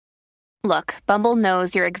Look, Bumble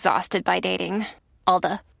knows you're exhausted by dating. All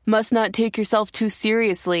the, must not take yourself too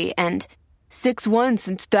seriously, and 6'1"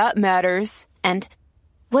 since that matters. And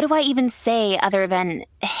what do I even say other than,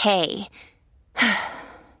 hey?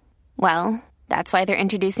 Well, that's why they're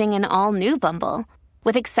introducing an all-new Bumble,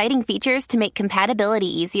 with exciting features to make compatibility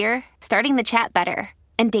easier, starting the chat better,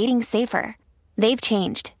 and dating safer. They've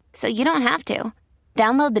changed, so you don't have to.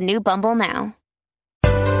 Download the new Bumble now.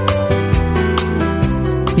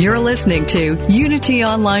 You're listening to Unity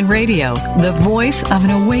Online Radio, the voice of an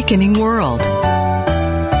awakening world.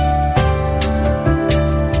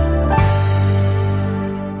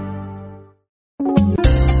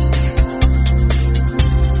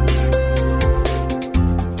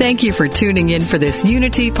 Thank you for tuning in for this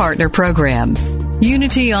Unity Partner Program.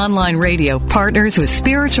 Unity Online Radio partners with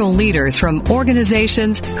spiritual leaders from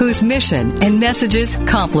organizations whose mission and messages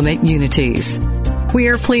complement Unity's. We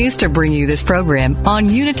are pleased to bring you this program on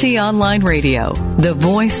Unity Online Radio, the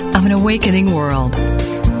voice of an awakening world.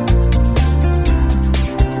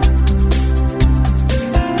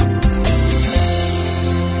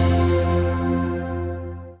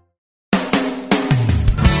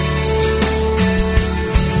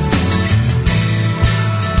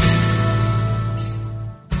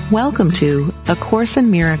 Welcome to A Course in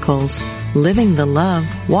Miracles, Living the Love,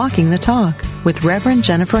 Walking the Talk, with Reverend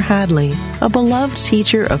Jennifer Hadley, a beloved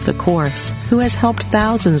teacher of the Course who has helped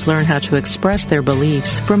thousands learn how to express their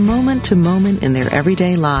beliefs from moment to moment in their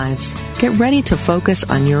everyday lives. Get ready to focus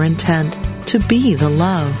on your intent to be the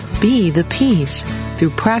love, be the peace,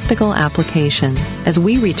 through practical application as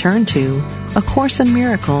we return to A Course in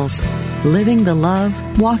Miracles, Living the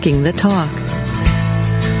Love, Walking the Talk.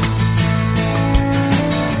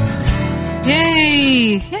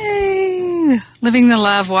 Yay! Yay! Living the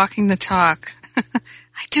Love, Walking the Talk.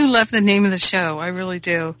 I do love the name of the show. I really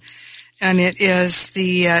do. And it is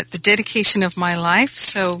the dedication of my life.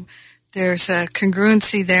 So there's a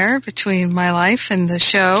congruency there between my life and the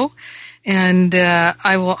show. And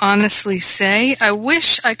I will honestly say, I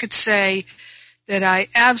wish I could say that I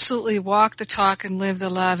absolutely walk the talk and live the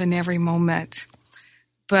love in every moment.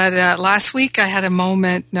 But last week I had a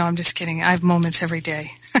moment. No, I'm just kidding. I have moments every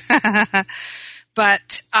day.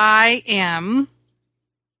 But I am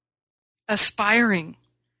aspiring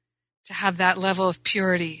to have that level of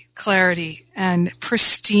purity, clarity, and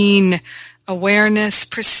pristine awareness,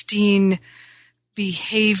 pristine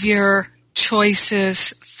behavior, choices,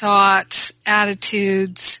 thoughts,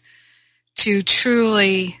 attitudes, to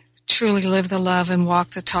truly live the love and walk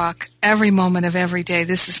the talk every moment of every day.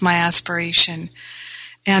 This is my aspiration.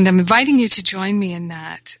 And I'm inviting you to join me in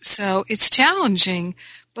that. So it's challenging,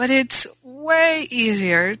 but it's way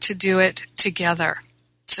easier to do it together.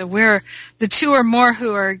 So we're the two or more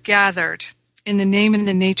who are gathered in the name and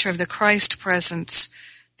the nature of the Christ presence,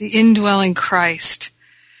 the indwelling Christ.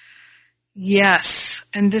 Yes,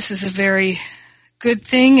 and this is a very good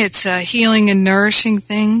thing. It's a healing and nourishing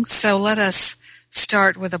thing. So let us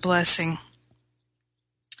start with a blessing.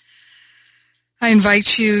 I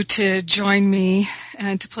invite you to join me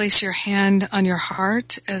and to place your hand on your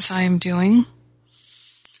heart as I am doing,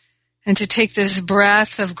 and to take this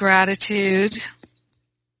breath of gratitude.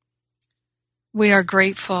 We are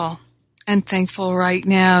grateful and thankful right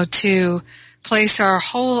now to place our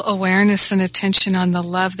whole awareness and attention on the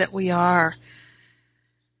love that we are,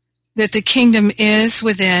 that the kingdom is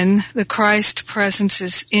within, the Christ presence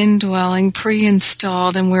is indwelling,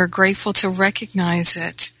 pre-installed, and we're grateful to recognize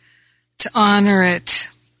it, to honor it,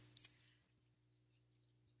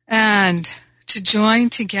 and to join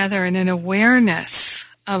together in an awareness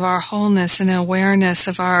of our wholeness and awareness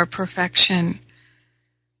of our perfection.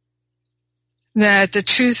 That the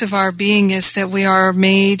truth of our being is that we are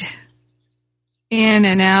made in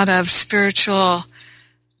and out of spiritual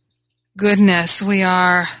goodness. We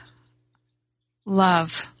are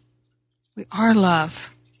love. We are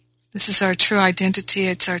love. This is our true identity.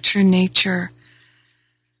 It's our true nature.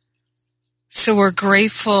 So we're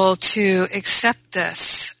grateful to accept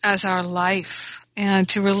this as our life and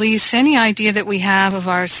to release any idea that we have of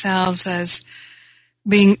ourselves as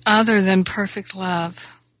being other than perfect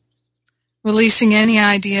love. Releasing any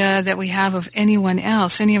idea that we have of anyone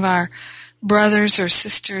else, any of our brothers or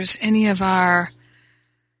sisters, any of our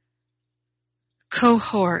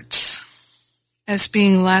cohorts as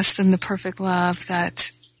being less than the perfect love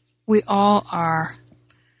that we all are.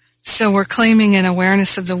 So we're claiming an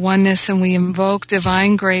awareness of the oneness, and we invoke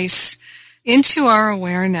divine grace into our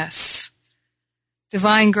awareness.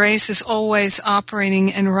 Divine grace is always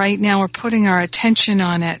operating, and right now we're putting our attention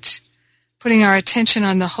on it, putting our attention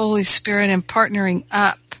on the Holy Spirit and partnering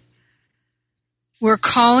up. We're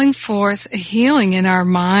calling forth a healing in our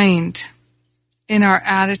mind. in our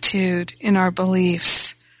attitude, in our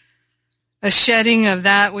beliefs. A shedding of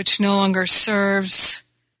that which no longer serves,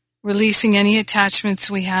 releasing any attachments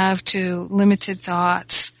we have to limited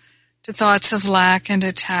thoughts, to thoughts of lack and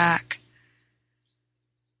attack.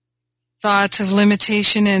 Thoughts of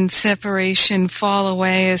limitation and separation fall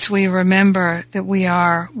away as we remember that we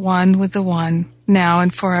are one with the One, now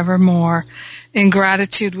and forevermore. In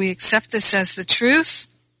gratitude, we accept this as the truth,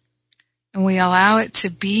 and we allow it to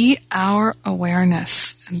be our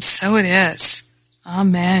awareness. And so it is.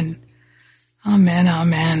 Amen. Amen,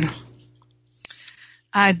 amen.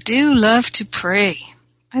 I do love to pray.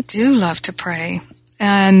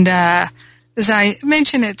 And as I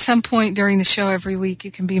mentioned at some point during the show every week,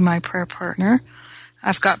 you can be my prayer partner.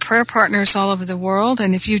 I've got prayer partners all over the world,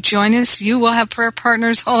 and if you join us, you will have prayer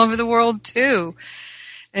partners all over the world too.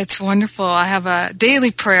 It's wonderful. I have a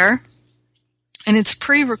daily prayer, and it's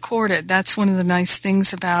pre-recorded. That's one of the nice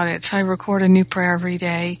things about it. So I record a new prayer every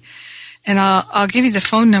day. And I'll give you the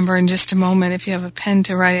phone number in just a moment if you have a pen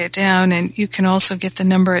to write it down. And you can also get the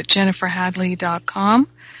number at jenniferhadley.com.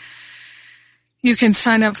 You can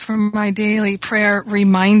sign up for my daily prayer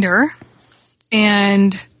reminder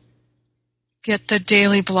and get the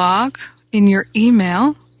daily blog in your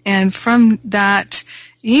email. And from that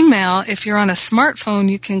email, if you're on a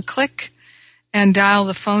smartphone, you can click and dial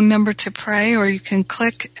the phone number to pray, or you can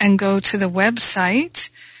click and go to the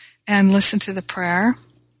website and listen to the prayer.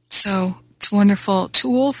 So it's a wonderful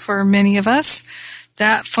tool for many of us.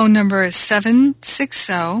 That phone number is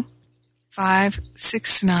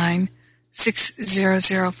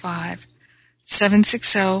 760-569-6005.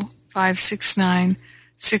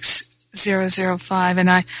 760-569-6005.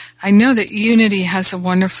 And I know that Unity has a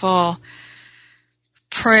wonderful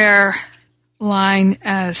prayer line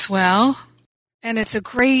as well. And it's a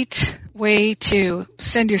great way to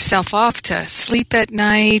send yourself off to sleep at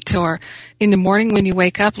night or in the morning when you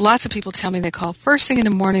wake up. Lots of people tell me they call first thing in the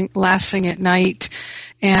morning, last thing at night,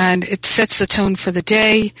 and it sets the tone for the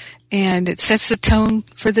day, and it sets the tone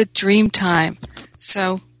for the dream time.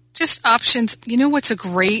 So just options. You know what's a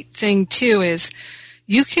great thing too is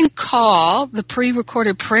you can call the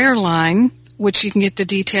pre-recorded prayer line, which you can get the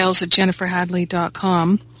details at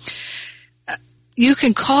jenniferhadley.com. You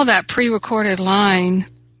can call that pre-recorded line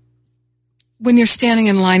when you're standing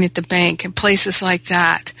in line at the bank and places like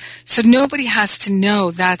that. So nobody has to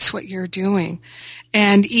know that's what you're doing.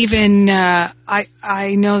 And even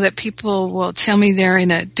I know that people will tell me they're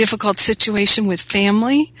in a difficult situation with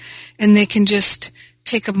family, and they can just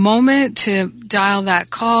take a moment to dial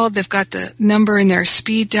that call. They've got the number in their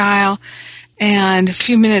speed dial, and a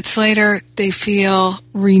few minutes later, they feel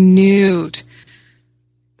renewed,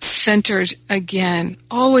 centered again.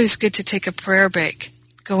 Always good to take a prayer break.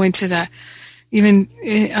 Go into even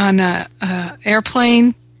on a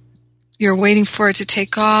airplane, you're waiting for it to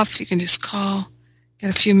take off. You can just call, get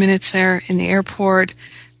a few minutes there in the airport.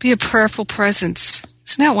 Be a prayerful presence.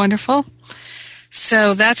 Isn't that wonderful?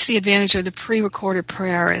 So that's the advantage of the pre-recorded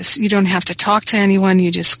prayer is you don't have to talk to anyone.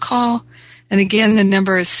 You just call. And again, the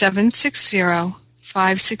number is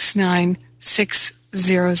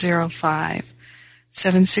 760-569-6005.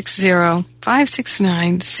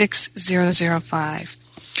 760-569-6005.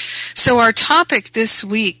 So our topic this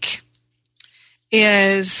week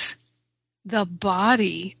is the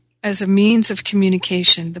body as a means of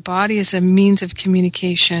communication. The body as a means of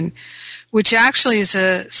communication, which actually is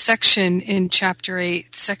a section in Chapter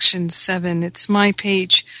 8, Section 7. It's my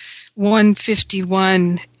page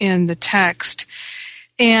 151 in the text.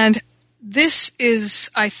 And this is,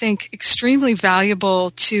 I think, extremely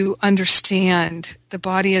valuable to understand the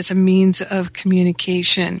body as a means of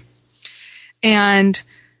communication. And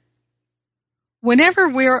whenever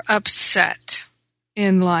we're upset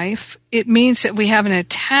in life, it means that we have an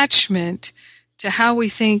attachment to how we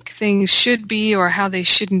think things should be or how they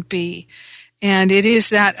shouldn't be. And it is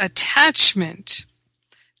that attachment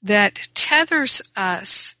that tethers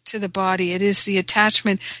us to the body. It is the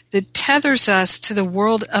attachment that tethers us to the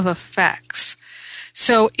world of effects.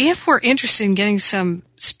 So if we're interested in getting some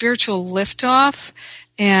spiritual liftoff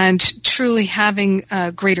and truly having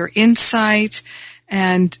greater insight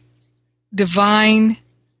and divine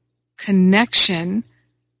connection,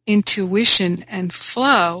 intuition, and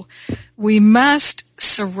flow, we must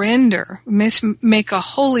surrender, we must make a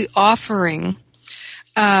holy offering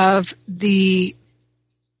of the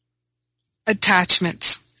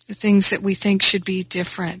attachments, the things that we think should be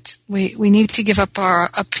different. We need to give up our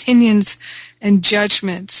opinions and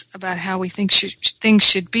judgments about how we think things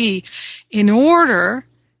should be in order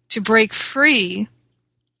to break free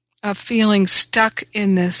of feeling stuck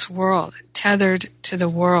in this world, tethered to the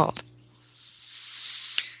world.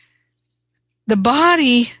 The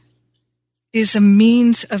body is a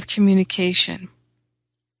means of communication.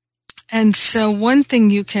 And so one thing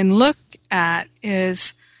you can look at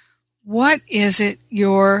is, what is it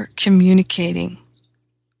you're communicating?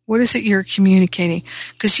 What is it you're communicating?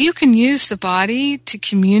 Because you can use the body to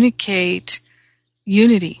communicate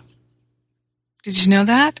unity. Did you know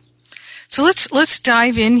that? So let's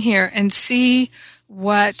dive in here and see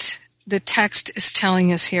what the text is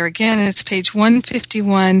telling us here. Again, it's page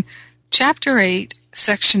 151, chapter 8,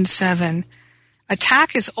 section 7.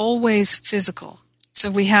 Attack is always physical.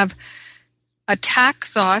 So we have attack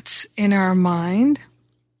thoughts in our mind.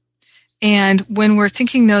 And when we're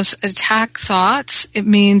thinking those attack thoughts, it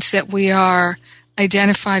means that we are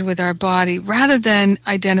identified with our body rather than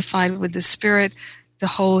identified with the Spirit, the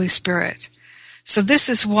Holy Spirit. So this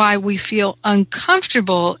is why we feel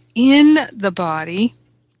uncomfortable in the body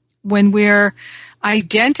when we're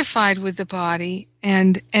identified with the body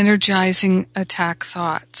and energizing attack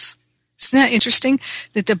thoughts. Isn't that interesting?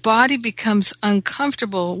 That the body becomes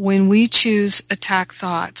uncomfortable when we choose attack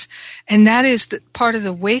thoughts. And that is part of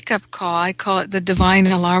the wake-up call. I call it the divine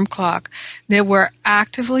alarm clock, that we're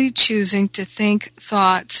actively choosing to think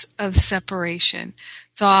thoughts of separation,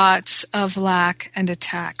 thoughts of lack and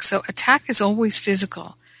attack. So attack is always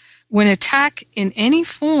physical. When attack in any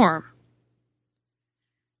form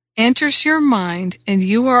enters your mind and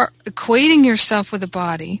you are equating yourself with a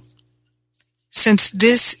body, since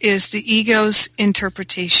this is the ego's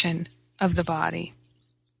interpretation of the body.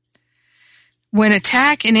 When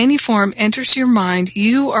attack in any form enters your mind,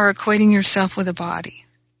 you are equating yourself with a body,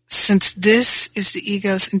 since this is the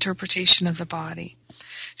ego's interpretation of the body.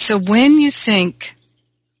 So when you think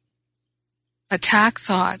attack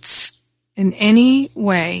thoughts in any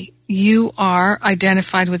way, you are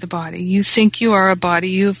identified with the body. You think you are a body.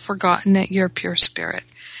 You've forgotten that you're pure spirit.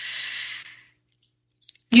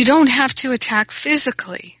 You don't have to attack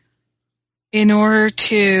physically in order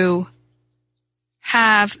to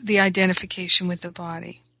have the identification with the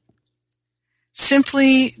body.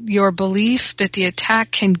 Simply your belief that the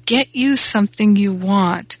attack can get you something you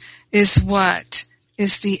want is what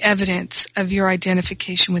is the evidence of your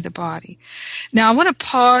identification with the body. Now, I want to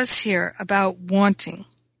pause here about wanting,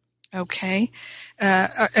 okay,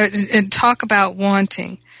 and talk about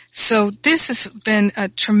wanting. So this has been a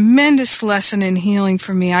tremendous lesson in healing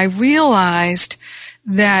for me. I realized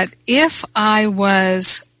that if I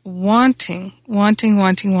was wanting,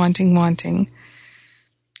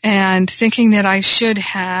 and thinking that I should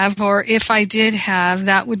have, or if I did have,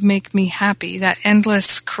 that would make me happy, that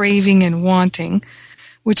endless craving and wanting,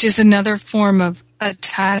 which is another form of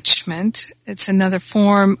attachment. It's another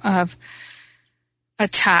form of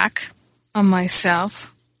attack on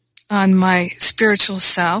myself, on my spiritual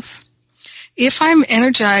self. If I'm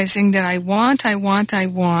energizing that I want,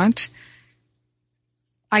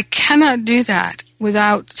 I cannot do that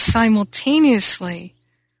without simultaneously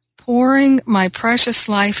pouring my precious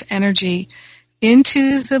life energy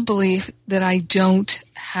into the belief that I don't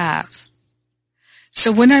have. So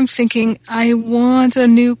when I'm thinking, I want a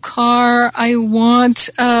new car, I want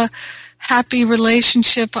a happy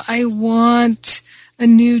relationship, I want a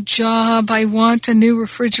new job, I want a new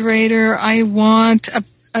refrigerator, I want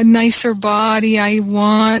a nicer body, I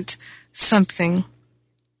want something,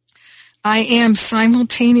 I am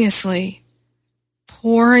simultaneously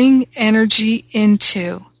pouring energy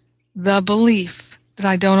into the belief that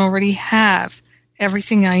I don't already have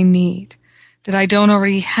everything I need, that I don't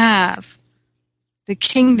already have the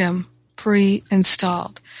kingdom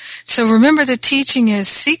pre-installed. So remember, the teaching is,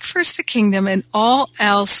 seek first the kingdom and all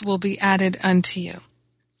else will be added unto you.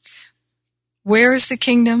 Where is the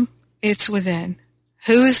kingdom? It's within.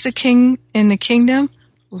 Who is the king in the kingdom?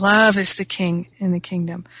 Love is the king in the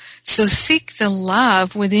kingdom. So seek the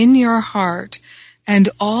love within your heart and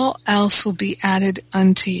all else will be added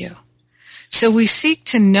unto you. So we seek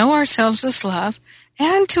to know ourselves as love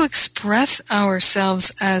and to express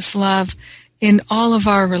ourselves as love in all of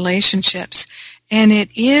our relationships. And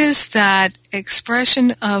it is that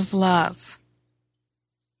expression of love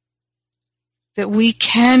that we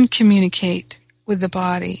can communicate with the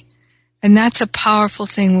body. And that's a powerful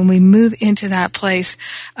thing when we move into that place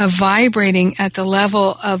of vibrating at the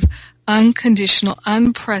level of unconditional,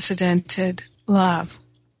 unprecedented love.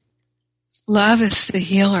 Love is the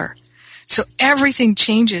healer. So everything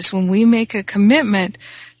changes when we make a commitment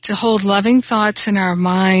to hold loving thoughts in our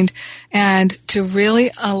mind and to really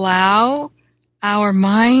allow our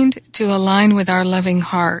mind to align with our loving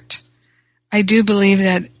heart. I do believe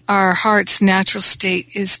that our heart's natural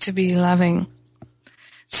state is to be loving.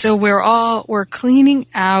 So we're cleaning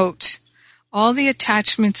out all the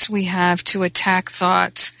attachments we have to attack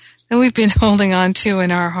thoughts that we've been holding on to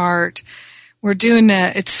in our heart. We're doing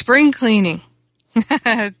it's spring cleaning,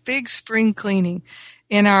 big spring cleaning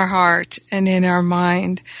in our heart and in our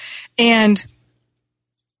mind. And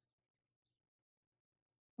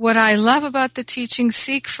what I love about the teaching,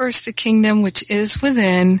 seek first the kingdom which is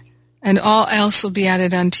within, and all else will be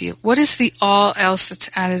added unto you. What is the all else that's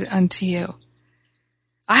added unto you?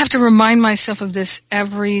 I have to remind myself of this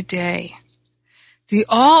every day. The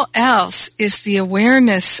all else is the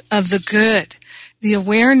awareness of the good, the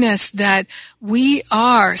awareness that we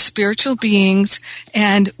are spiritual beings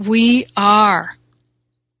and we are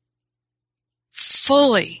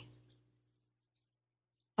fully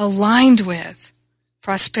aligned with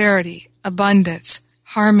prosperity, abundance,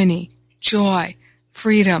 harmony, joy,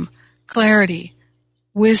 freedom, clarity,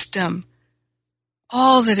 wisdom,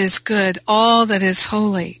 all that is good, all that is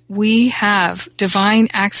holy. We have divine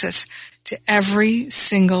access to every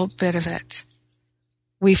single bit of it.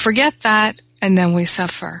 We forget that, and then we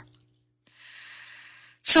suffer.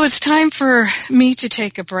 So it's time for me to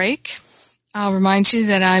take a break. I'll remind you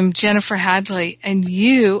that I'm Jennifer Hadley, and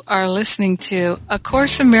you are listening to A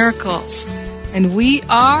Course in Miracles. And we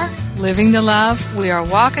are living the love. We are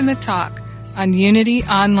walking the talk on Unity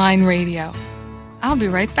Online Radio. I'll be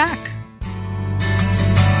right back.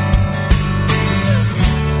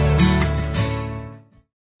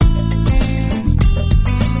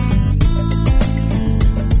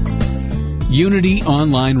 Unity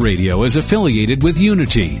Online Radio is affiliated with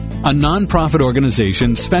Unity, a non-profit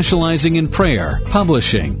organization specializing in prayer,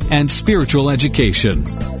 publishing, and spiritual education.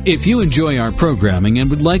 If you enjoy our programming and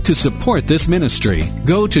would like to support this ministry,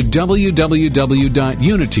 go to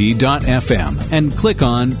www.unity.fm and click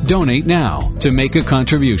on Donate Now to make a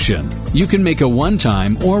contribution. You can make a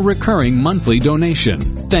one-time or recurring monthly donation.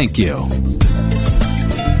 Thank you.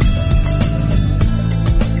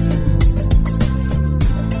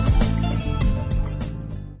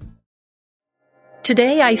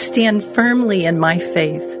 Today I stand firmly in my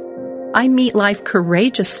faith. I meet life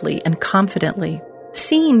courageously and confidently,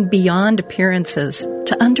 seeing beyond appearances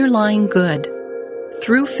to underlying good.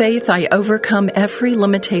 Through faith I overcome every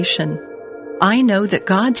limitation. I know that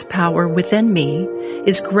God's power within me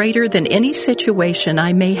is greater than any situation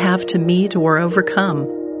I may have to meet or overcome.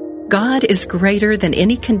 God is greater than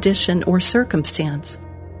any condition or circumstance.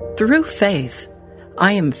 Through faith,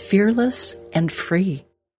 I am fearless and free.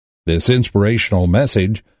 This inspirational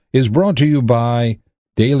message is brought to you by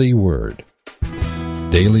Daily Word.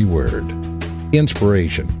 Daily Word.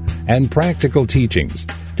 Inspiration and practical teachings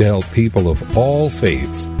to help people of all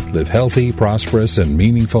faiths live healthy, prosperous, and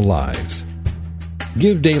meaningful lives.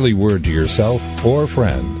 Give Daily Word to yourself or a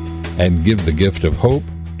friend and give the gift of hope,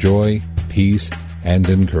 joy, peace, and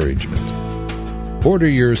encouragement. Order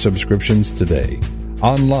your subscriptions today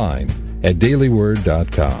online at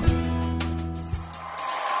dailyword.com.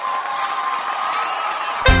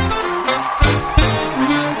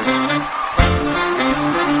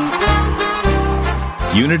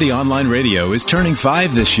 Unity Online Radio is turning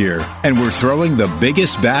 5 this year, and we're throwing the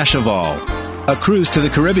biggest bash of all. A cruise to the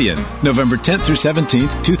Caribbean, November 10th through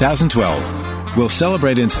 17th, 2012. We'll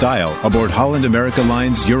celebrate in style aboard Holland America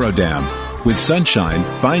Line's Eurodam, with sunshine,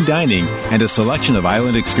 fine dining, and a selection of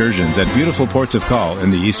island excursions at beautiful ports of call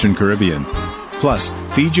in the Eastern Caribbean. Plus,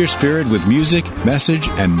 feed your spirit with music, message,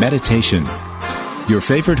 and meditation. Your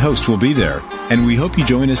favorite host will be there, and we hope you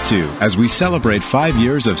join us too as we celebrate 5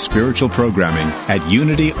 years of spiritual programming at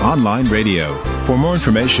Unity Online Radio. For more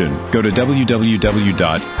information, go to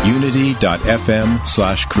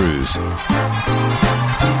www.unity.fm/cruise.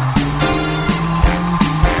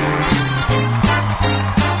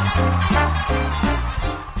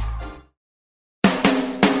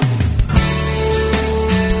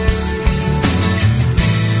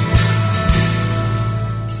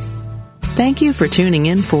 Thank you for tuning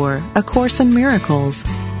in for A Course in Miracles,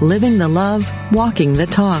 Living the Love, Walking the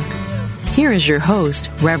Talk. Here is your host,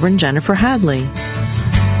 Reverend Jennifer Hadley.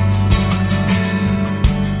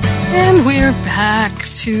 And we're back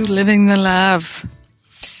to Living the Love.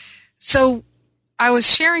 So I was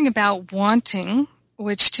sharing about wanting,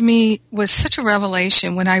 which to me was such a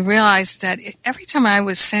revelation when I realized that every time I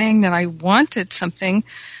was saying that I wanted something,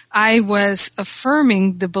 I was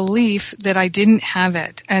affirming the belief that I didn't have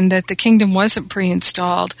it and that the kingdom wasn't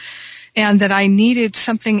pre-installed and that I needed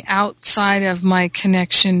something outside of my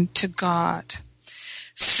connection to God.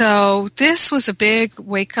 So this was a big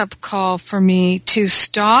wake-up call for me to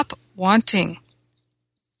stop wanting.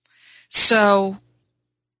 So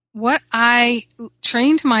what I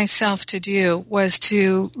trained myself to do was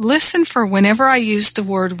to listen for whenever I used the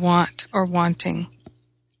word want or wanting.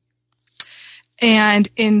 and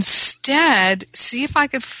instead see if I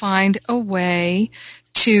could find a way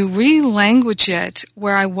to re-language it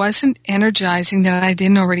where I wasn't energizing that I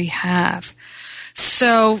didn't already have.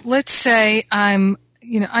 So let's say I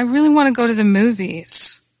really want to go to the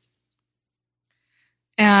movies.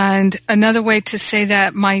 And another way to say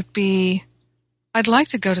that might be, I'd like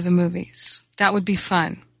to go to the movies. That would be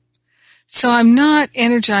fun. So I'm not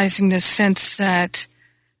energizing this sense that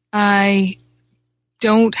I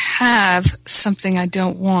don't have something I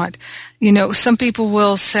don't want. Some people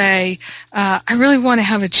will say, I really want to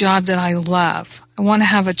have a job that I love. I want to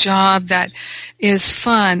have a job that is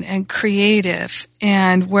fun and creative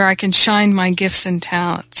and where I can shine my gifts and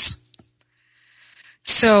talents.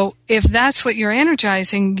 So if that's what you're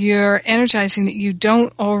energizing that you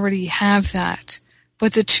don't already have that.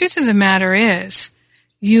 But the truth of the matter is,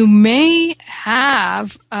 you may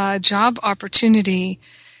have a job opportunity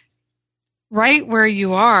right where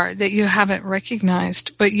you are that you haven't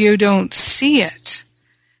recognized, but you don't see it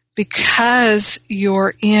because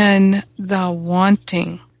you're in the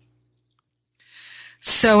wanting.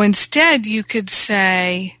 So instead you could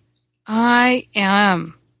say, I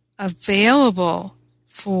am available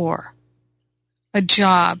for a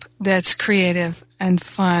job that's creative and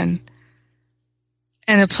fun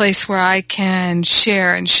and a place where I can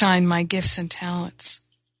share and shine my gifts and talents.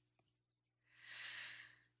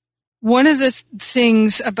 One of the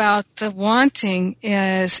things about the wanting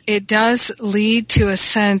is it does lead to a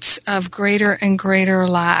sense of greater and greater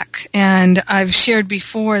lack. And I've shared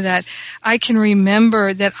before that I can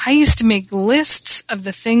remember that I used to make lists of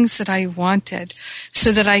the things that I wanted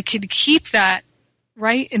so that I could keep that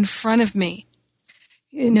right in front of me.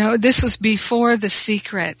 This was before The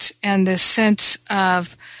Secret and the sense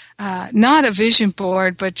of not a vision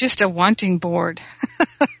board, but just a wanting board.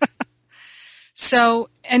 So,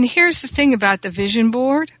 and here's the thing about the vision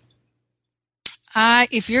board.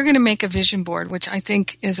 If you're going to make a vision board, which I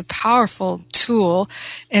think is a powerful tool,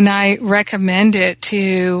 and I recommend it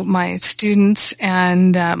to my students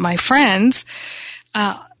and my friends,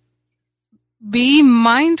 be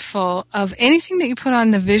mindful of anything that you put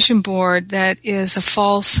on the vision board that is a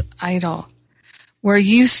false idol, where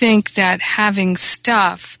you think that having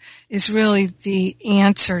stuff is really the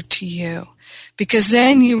answer to you. Because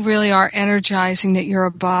then you really are energizing that you're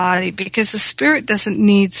a body, because the spirit doesn't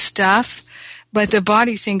need stuff, but the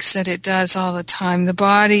body thinks that it does all the time. The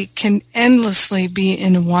body can endlessly be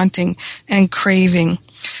in wanting and craving.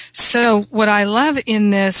 So what I love in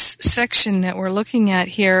this section that we're looking at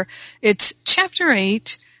here, it's chapter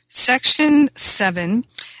 8, section 7,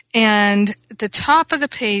 and at the top of the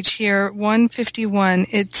page here, 151,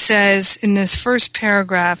 it says in this first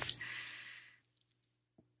paragraph,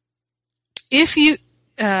 if you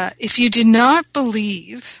did not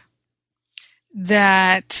believe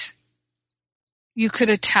that you could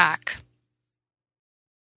attack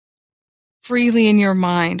freely in your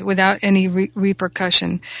mind without any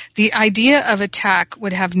repercussion, the idea of attack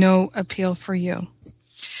would have no appeal for you.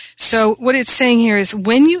 So what it's saying here is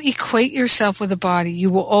when you equate yourself with a body, you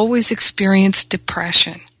will always experience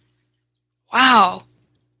depression. Wow.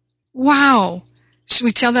 Should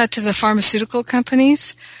we tell that to the pharmaceutical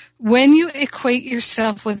companies? When you equate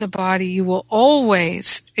yourself with the body, you will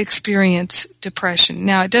always experience depression.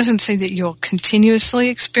 Now, it doesn't say that you'll continuously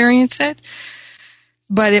experience it,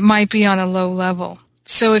 but it might be on a low level.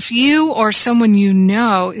 So if you or someone you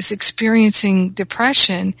know is experiencing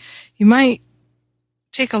depression, you might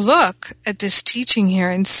take a look at this teaching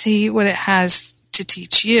here and see what it has to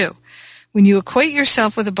teach you. When you equate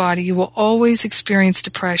yourself with a body, you will always experience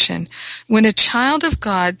depression. When a child of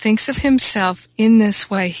God thinks of himself in this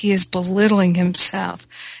way, he is belittling himself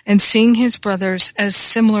and seeing his brothers as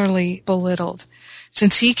similarly belittled.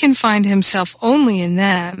 Since he can find himself only in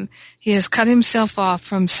them, he has cut himself off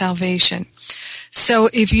from salvation. So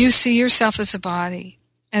if you see yourself as a body,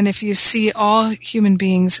 and if you see all human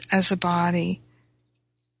beings as a body,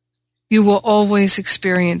 you will always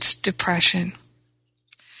experience depression.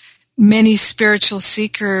 Many spiritual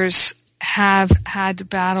seekers have had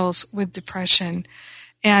battles with depression.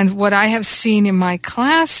 And what I have seen in my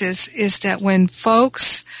classes is that when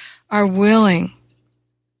folks are willing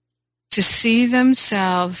to see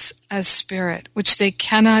themselves as spirit, which they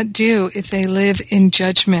cannot do if they live in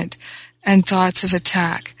judgment and thoughts of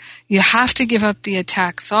attack, you have to give up the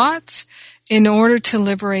attack thoughts in order to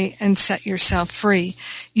liberate and set yourself free.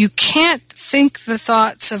 You can't think the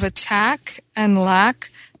thoughts of attack and lack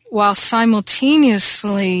while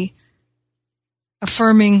simultaneously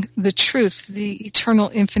affirming the truth, the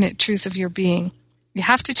eternal infinite truth of your being. You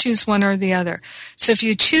have to choose one or the other. So if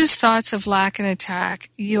you choose thoughts of lack and attack,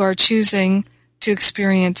 you are choosing to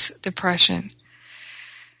experience depression.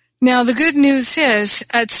 Now, the good news is,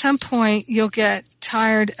 at some point, you'll get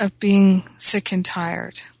tired of being sick and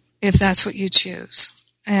tired, if that's what you choose.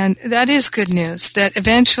 And that is good news, that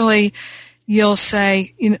eventually you'll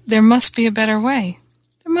say, there must be a better way.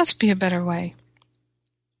 There must be a better way.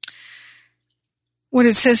 What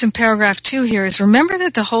it says in paragraph 2 here is, remember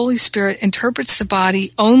that the Holy Spirit interprets the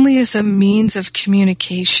body only as a means of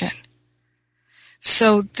communication.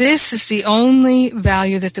 So this is the only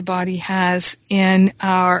value that the body has in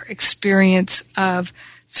our experience of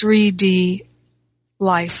 3D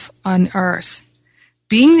life on earth.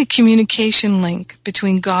 Being the communication link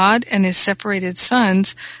between God and His separated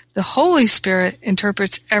sons, the Holy Spirit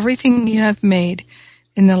interprets everything you have made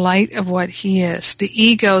in the light of what He is. The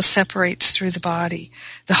ego separates through the body.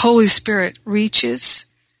 The Holy Spirit reaches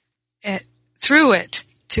through it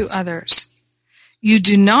to others. You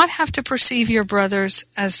do not have to perceive your brothers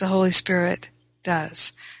as the Holy Spirit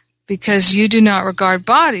does, because you do not regard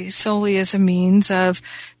bodies solely as a means of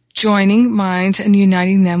joining minds and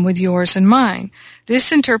uniting them with yours and mine.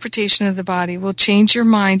 This interpretation of the body will change your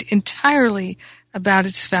mind entirely about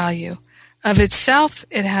its value. Of itself,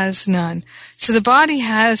 it has none. So the body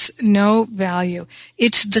has no value.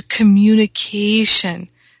 It's the communication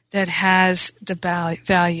that has the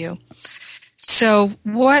value. So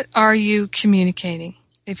what are you communicating?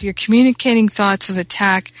 If you're communicating thoughts of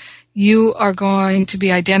attack, you are going to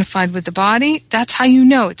be identified with the body. That's how you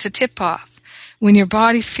know it's a tip-off. When your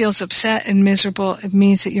body feels upset and miserable, it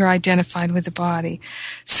means that you're identified with the body.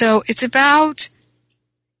 So it's about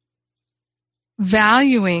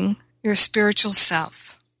valuing your spiritual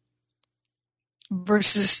self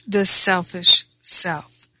versus the selfish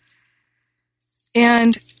self.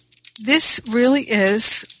 And this really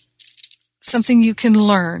is something you can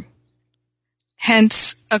learn,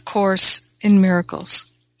 hence A Course in Miracles.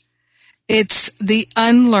 It's the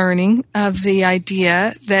unlearning of the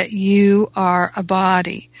idea that you are a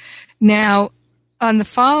body. Now, on the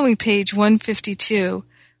following page, 152,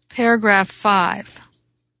 paragraph 5,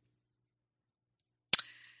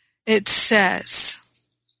 it says,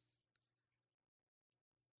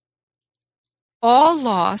 all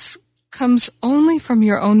loss comes only from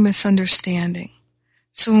your own misunderstanding.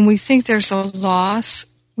 So when we think there's a loss,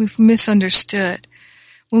 we've misunderstood.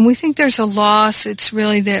 When we think there's a loss, it's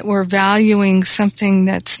really that we're valuing something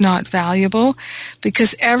that's not valuable,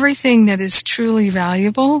 because everything that is truly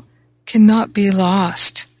valuable cannot be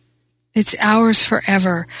lost. It's ours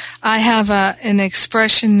forever. I have an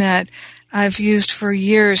expression that I've used for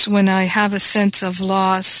years when I have a sense of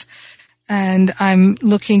loss and I'm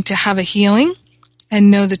looking to have a healing and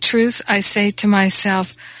know the truth. I say to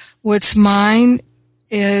myself, what's mine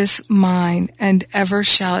is mine, and ever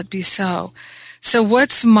shall it be so. So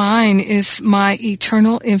what's mine is my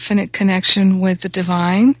eternal infinite connection with the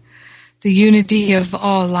divine, the unity of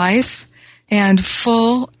all life, and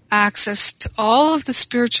full access to all of the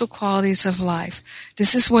spiritual qualities of life.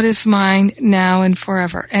 This is what is mine now and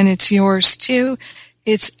forever. And it's yours too.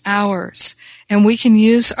 It's ours. And we can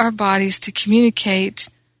use our bodies to communicate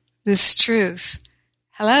this truth.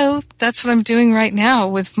 Hello, that's what I'm doing right now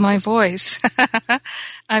with my voice.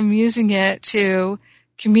 I'm using it to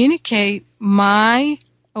communicate my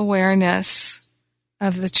awareness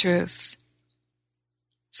of the truth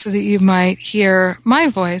so that you might hear my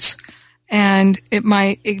voice and it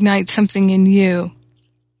might ignite something in you.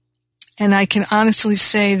 And I can honestly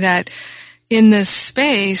say that in this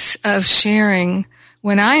space of sharing,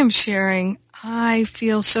 when I am sharing, I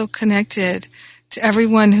feel so connected to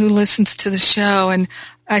everyone who listens to the show, and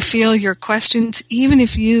I feel your questions, even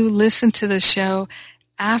if you listen to the show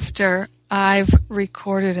after I've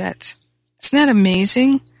recorded it. Isn't that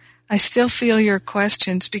amazing? I still feel your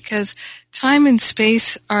questions because time and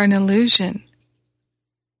space are an illusion.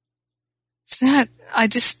 It's not,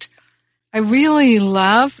 I really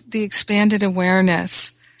love the expanded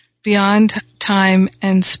awareness beyond time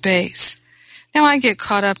and space. Now I get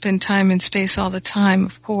caught up in time and space all the time,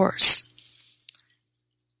 of course.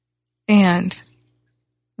 And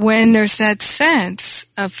when there's that sense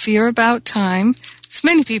of fear about time, as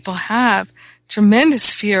many people have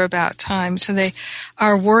tremendous fear about time, so they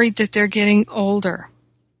are worried that they're getting older.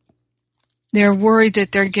 They're worried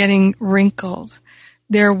that they're getting wrinkled.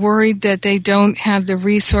 They're worried that they don't have the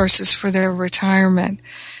resources for their retirement.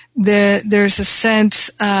 There's a sense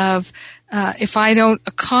of, if I don't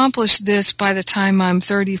accomplish this by the time I'm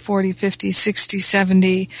 30, 40, 50, 60,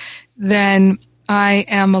 70, then I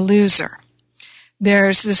am a loser.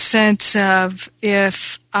 There's the sense of,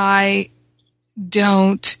 if I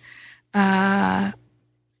don't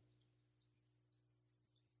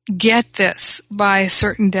get this by a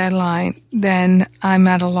certain deadline, then I'm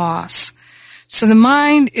at a loss. So the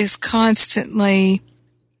mind is constantly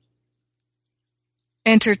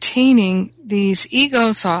entertaining these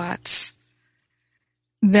ego thoughts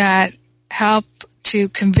that help to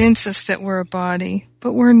convince us that we're a body,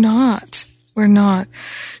 but we're not. We're not.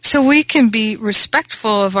 So we can be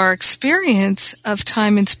respectful of our experience of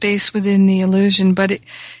time and space within the illusion, but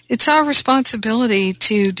it's our responsibility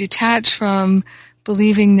to detach from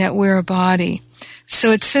believing that we're a body.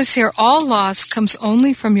 So it says here, all loss comes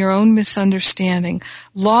only from your own misunderstanding.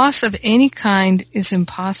 Loss of any kind is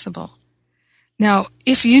impossible. Now,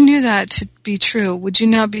 if you knew that to be true, would you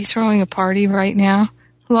not be throwing a party right now?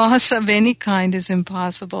 Loss of any kind is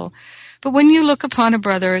impossible. But when you look upon a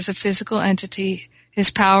brother as a physical entity,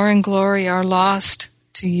 his power and glory are lost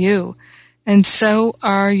to you, and so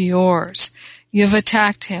are yours. You've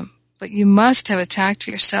attacked him, but you must have attacked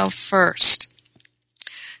yourself first.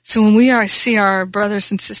 So when we see our brothers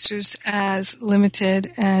and sisters as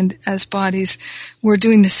limited and as bodies, we're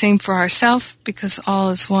doing the same for ourselves because all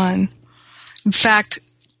is one. In fact,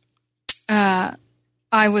 I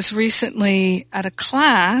was recently at a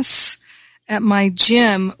class at my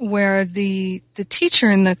gym where the teacher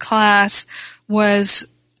in the class was,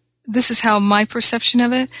 this is how my perception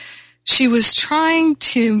of it, she was trying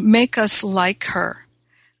to make us like her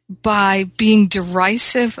by being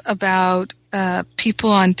derisive about people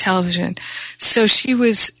on television. So she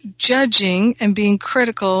was judging and being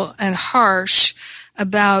critical and harsh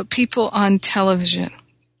about people on television.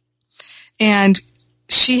 And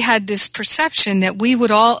she had this perception that we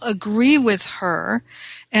would all agree with her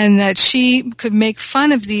and that she could make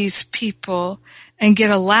fun of these people and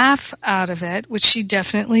get a laugh out of it, which she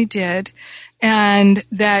definitely did, and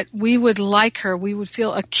that we would like her, we would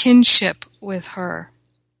feel a kinship with her.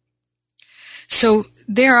 So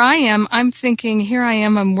there I am, I'm thinking, here I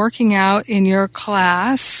am, I'm working out in your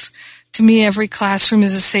class. To me, every classroom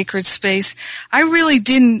is a sacred space. I really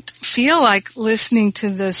didn't feel like listening to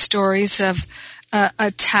the stories of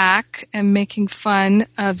attack and making fun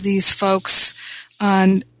of these folks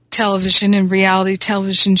on television and reality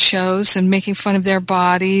television shows and making fun of their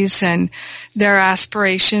bodies and their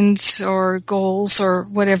aspirations or goals or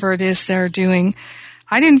whatever it is they're doing.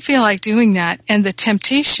 I didn't feel like doing that, and the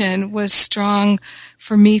temptation was strong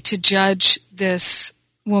for me to judge this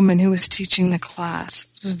woman who was teaching the class.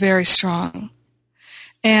 It was very strong.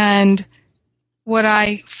 And what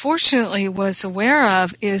I fortunately was aware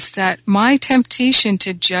of is that my temptation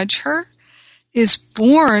to judge her is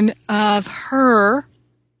born of her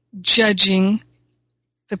judging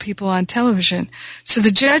the people on television. So the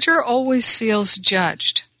judger always feels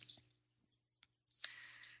judged.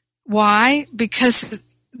 Why? Because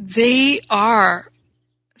they are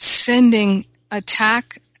sending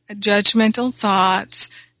attack, judgmental thoughts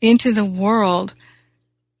into the world,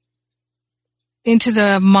 into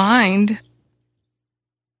the mind.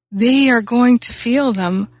 They are going to feel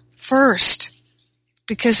them first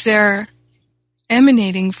because they're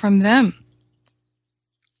emanating from them.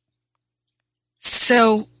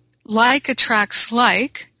 So like attracts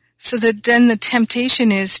like, so that then the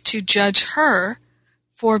temptation is to judge her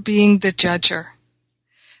for being the judger.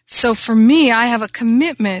 So for me, I have a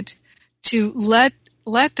commitment to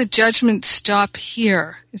let the judgment stop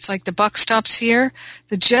here. It's like the buck stops here,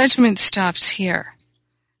 the judgment stops here.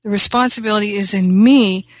 The responsibility is in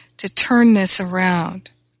me to turn this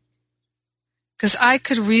around. Because I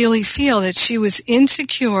could really feel that she was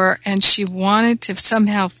insecure and she wanted to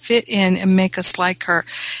somehow fit in and make us like her.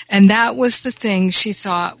 And that was the thing she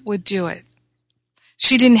thought would do it.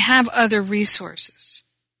 She didn't have other resources.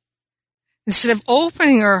 Instead of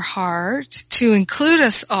opening her heart to include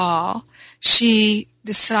us all, she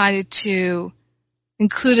decided to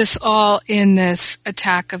include us all in this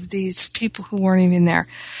attack of these people who weren't even there.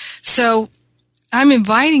 So I'm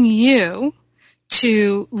inviting you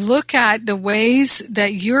to look at the ways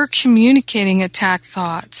that you're communicating attack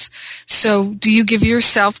thoughts. So do you give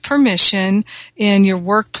yourself permission in your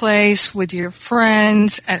workplace, with your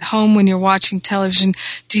friends, at home when you're watching television?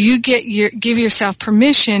 Do you give yourself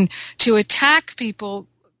permission to attack people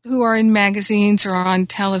who are in magazines or on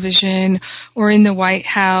television or in the White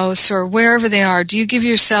House or wherever they are? Do you give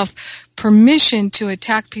yourself permission to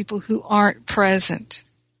attack people who aren't present?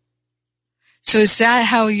 So is that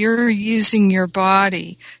how you're using your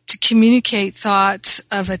body to communicate thoughts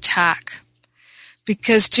of attack?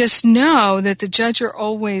 Because just know that the judger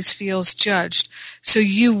always feels judged. So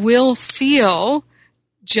you will feel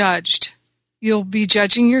judged. You'll be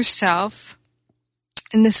judging yourself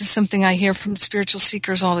and this is something I hear from spiritual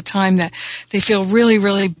seekers all the time, that they feel really,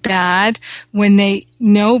 really bad when they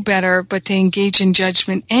know better, but they engage in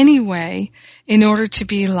judgment anyway in order to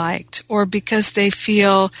be liked, or because they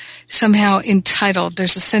feel somehow entitled.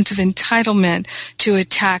 There's a sense of entitlement to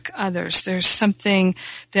attack others. There's something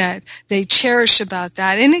that they cherish about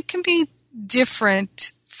that, and it can be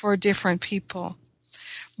different for different people.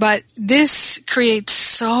 But this creates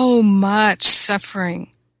so much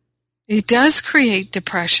suffering. It does create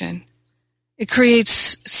depression. It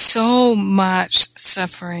creates so much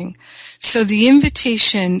suffering. So the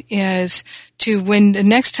invitation is to, when the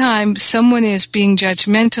next time someone is being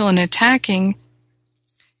judgmental and attacking,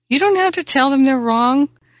 you don't have to tell them they're wrong.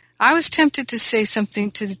 I was tempted to say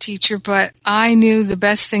something to the teacher, but I knew the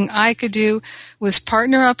best thing I could do was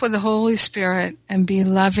partner up with the Holy Spirit and be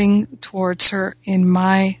loving towards her in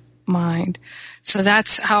my mind. So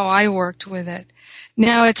that's how I worked with it.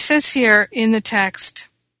 Now it says here in the text,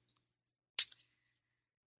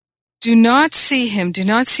 do not see him, do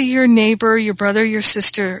not see your neighbor, your brother, your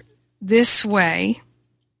sister this way,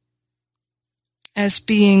 as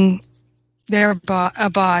being a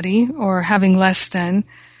body or having less than,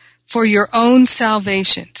 for your own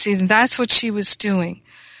salvation. See, that's what she was doing,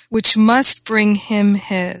 which must bring him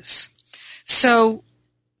his. So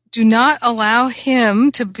do not allow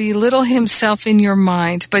him to belittle himself in your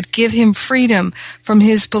mind, but give him freedom from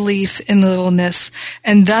his belief in littleness,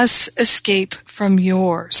 and thus escape from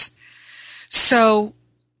yours. So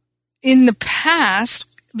in the past,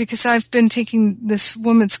 because I've been taking this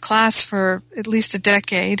woman's class for at least a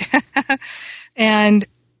decade, and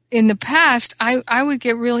in the past, I would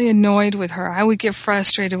get really annoyed with her. I would get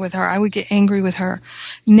frustrated with her. I would get angry with her.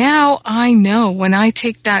 Now I know when I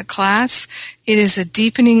take that class, it is a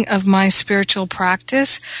deepening of my spiritual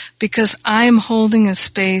practice, because I am holding a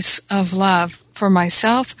space of love for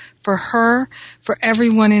myself, for her, for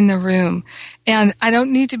everyone in the room. And I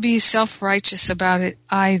don't need to be self-righteous about it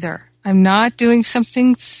either. I'm not doing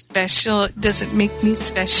something special. It doesn't make me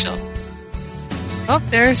special. Oh,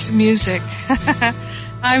 there's music.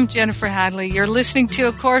 I'm Jennifer Hadley. You're listening to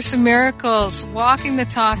A Course in Miracles, Walking the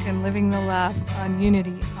Talk and Living the Love on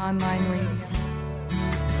Unity Online Radio.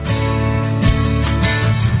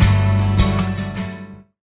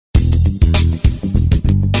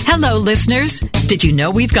 Hello, listeners. Did you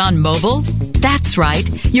know we've gone mobile? That's right.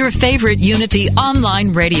 Your favorite Unity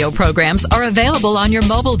online radio programs are available on your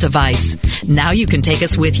mobile device. Now you can take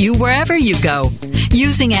us with you wherever you go.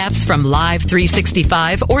 Using apps from Live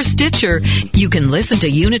 365 or Stitcher, you can listen to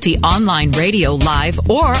Unity Online Radio live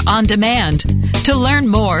or on demand. To learn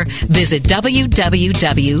more, visit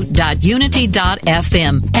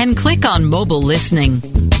www.unity.fm and click on Mobile Listening.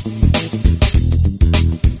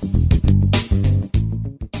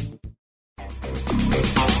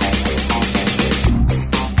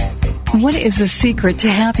 What is the secret to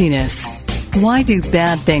happiness? Why do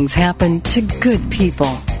bad things happen to good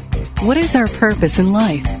people? What is our purpose in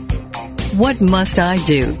life? What must I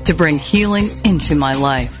do to bring healing into my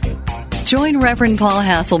life? Join Reverend Paul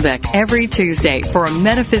Hasselbeck every Tuesday for a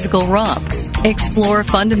metaphysical romp. Explore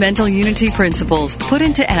fundamental unity principles put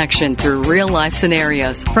into action through real-life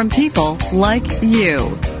scenarios from people like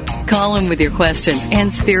you. Call him with your questions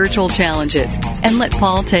and spiritual challenges, and let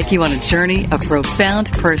Paul take you on a journey of profound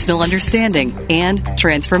personal understanding and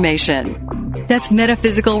transformation. That's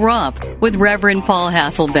Metaphysical Romp with Reverend Paul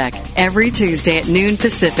Hasselbeck every Tuesday at noon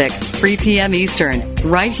Pacific, 3 p.m. Eastern,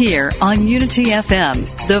 right here on Unity FM,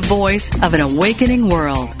 the voice of an awakening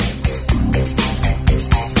world.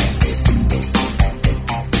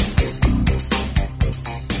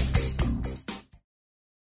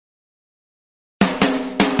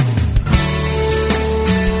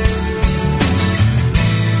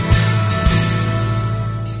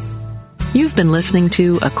 You've been listening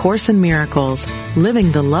to A Course in Miracles,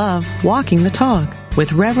 Living the Love, Walking the Talk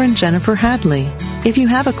with Reverend Jennifer Hadley. If you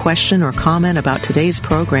have a question or comment about today's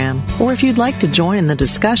program, or if you'd like to join in the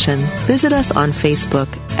discussion, visit us on Facebook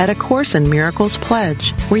at A Course in Miracles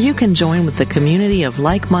Pledge, where you can join with the community of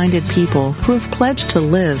like-minded people who have pledged to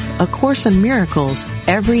live A Course in Miracles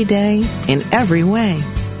every day in every way.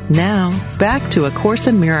 Now, back to A Course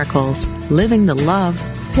in Miracles, Living the Love,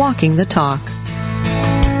 Walking the Talk.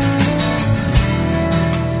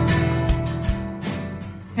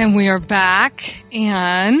 And we are back,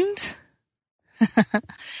 and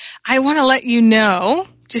I want to let you know,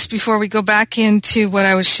 just before we go back into what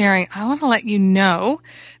I was sharing, I want to let you know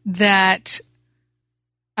that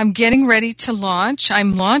I'm getting ready to launch.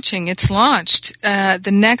 I'm launching. It's launched.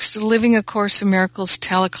 The next Living A Course in Miracles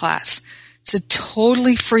teleclass. It's a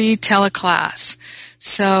totally free teleclass.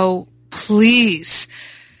 So please,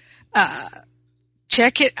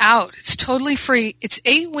 check it out. It's totally free. It's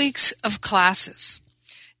 8 weeks of classes.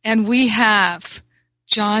 And we have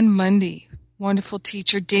John Mundy, wonderful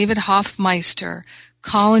teacher, David Hoffmeister,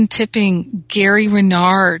 Colin Tipping, Gary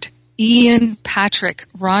Renard, Ian Patrick,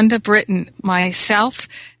 Rhonda Britton, myself,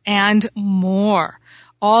 and more.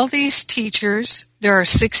 All these teachers, there are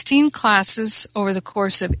 16 classes over the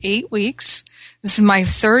course of 8 weeks. This is my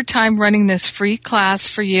third time running this free class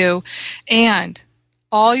for you. And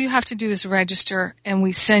all you have to do is register, and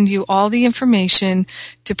we send you all the information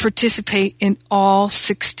to participate in all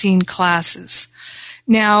 16 classes.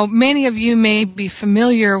 Now, many of you may be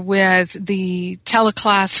familiar with the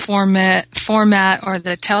teleclass format or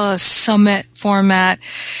the telesummit format,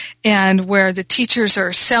 and where the teachers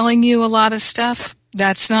are selling you a lot of stuff.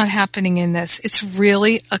 That's not happening in this. It's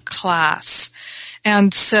really a class.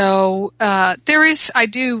 And so I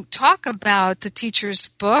do talk about the teachers'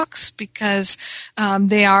 books because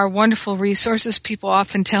they are wonderful resources. People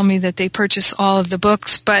often tell me that they purchase all of the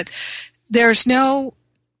books, but there's no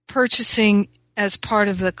purchasing as part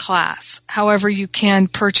of the class. However, you can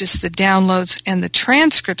purchase the downloads and the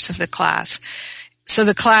transcripts of the class. So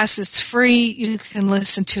the class is free. You can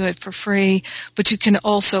listen to it for free, but you can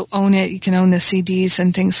also own it. You can own the CDs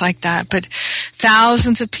and things like that. But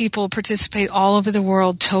thousands of people participate all over the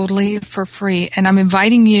world totally for free. And I'm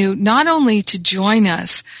inviting you not only to join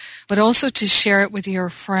us, but also to share it with your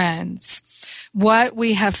friends. What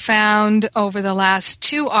we have found over the last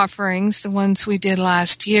 2 offerings, the ones we did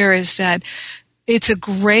last year, is that it's a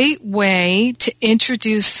great way to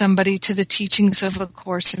introduce somebody to the teachings of A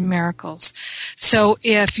Course in Miracles. So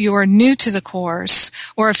if you're new to the Course,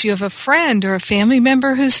 or if you have a friend or a family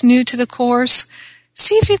member who's new to the Course,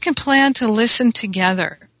 see if you can plan to listen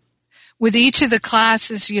together. With each of the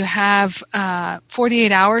classes, you have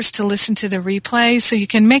 48 hours to listen to the replay, so you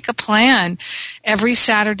can make a plan every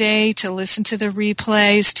Saturday to listen to the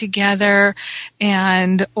replays together,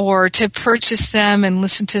 or to purchase them and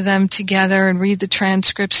listen to them together and read the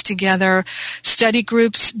transcripts together. Study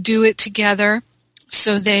groups do it together.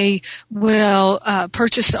 So they will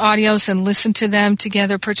purchase the audios and listen to them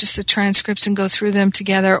together, purchase the transcripts and go through them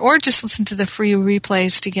together, or just listen to the free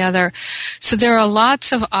replays together. So there are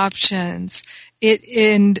lots of options.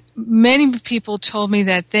 And many people told me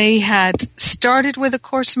that they had started with A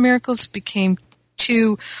Course in Miracles, became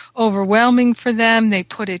too overwhelming for them. They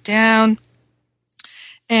put it down.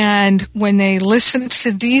 And when they listened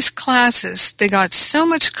to these classes, they got so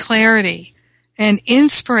much clarity and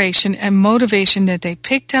inspiration and motivation that they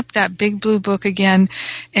picked up that big blue book again,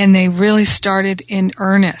 and they really started in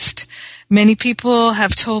earnest. Many people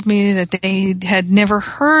have told me that they had never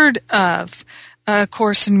heard of A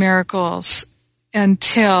Course in Miracles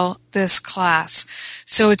until this class.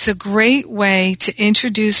 So it's a great way to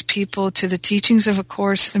introduce people to the teachings of A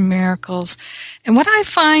Course in Miracles. And what I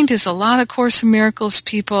find is a lot of Course in Miracles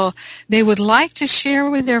people, they would like to share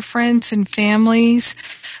with their friends and families,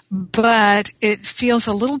 but it feels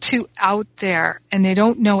a little too out there and they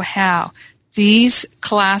don't know how. These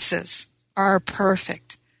classes are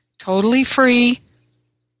perfect. Totally free.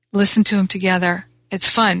 Listen to them together. It's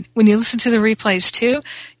fun. When you listen to the replays too,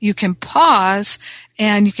 you can pause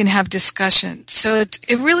and you can have discussion. So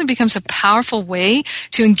it really becomes a powerful way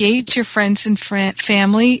to engage your friends and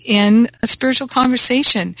family in a spiritual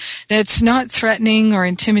conversation that's not threatening or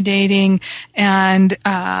intimidating. And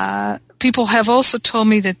people have also told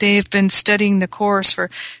me that they've been studying the Course for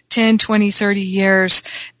 10, 20, 30 years,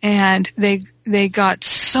 and they got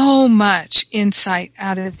so much insight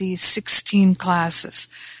out of these 16 classes.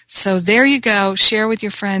 So there you go. Share with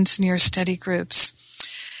your friends in your study groups.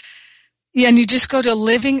 Yeah, and you just go to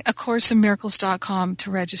livingacourseinmiracles.com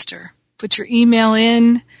to register. Put your email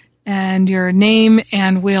in and your name,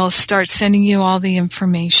 and we'll start sending you all the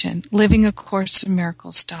information.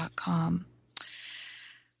 livingacourseinmiracles.com.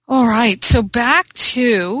 All right, so back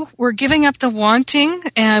to, we're giving up the wanting,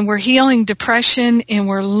 and we're healing depression, and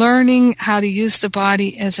we're learning how to use the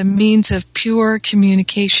body as a means of pure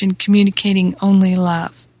communication, communicating only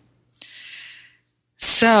love.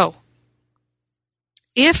 So,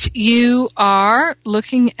 if you are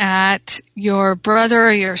looking at your brother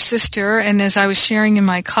or your sister, and as I was sharing in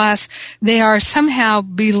my class, they are somehow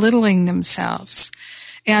belittling themselves.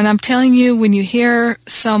 And I'm telling you, when you hear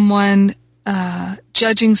someone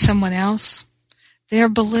judging someone else, they're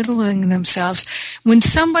belittling themselves. When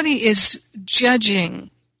somebody is judging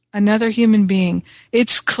another human being,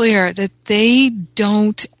 it's clear that they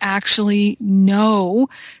don't actually know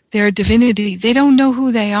their divinity. They don't know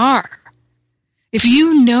who they are. If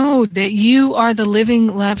you know that you are the living,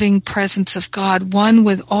 loving presence of God, one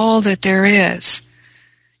with all that there is,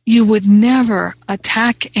 you would never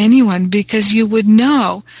attack anyone, because you would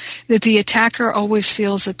know that the attacker always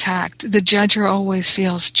feels attacked. The judger always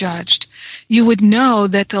feels judged. You would know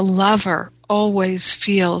that the lover always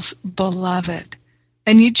feels beloved.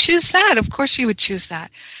 And you'd choose that. Of course you would choose that.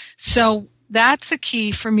 So that's a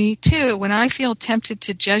key for me too. When I feel tempted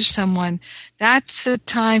to judge someone, that's a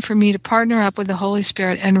time for me to partner up with the Holy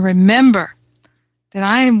Spirit and remember that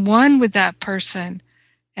I am one with that person.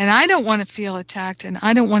 And I don't want to feel attacked, and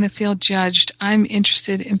I don't want to feel judged. I'm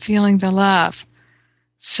interested in feeling the love.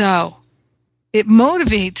 So it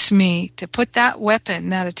motivates me to put that weapon,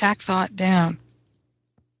 that attack thought, down.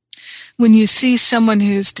 When you see someone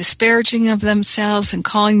who's disparaging of themselves and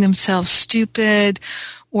calling themselves stupid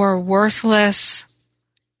or worthless,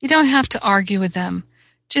 you don't have to argue with them.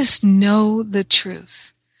 Just know the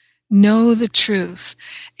truth. Know the truth.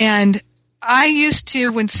 And I used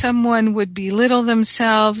to, when someone would belittle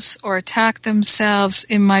themselves or attack themselves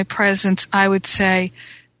in my presence, I would say,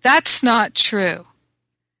 that's not true.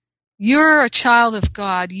 You're a child of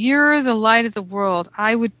God. You're the light of the world.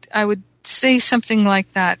 I would say something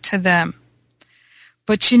like that to them.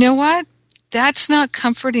 But you know what? That's not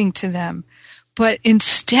comforting to them. But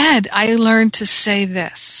instead, I learned to say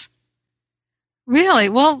this. Really?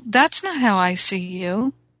 Well, that's not how I see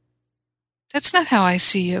you. That's not how I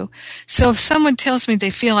see you. So if someone tells me they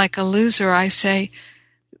feel like a loser, I say,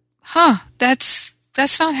 that's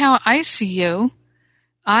not how I see you.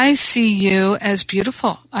 I see you as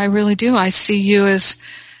beautiful. I really do. I see you as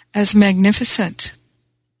magnificent.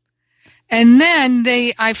 And then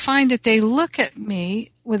I find that they look at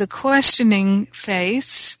me with a questioning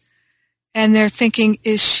face, and they're thinking,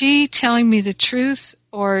 is she telling me the truth,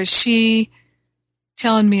 or is she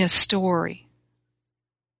telling me a story?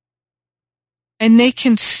 And they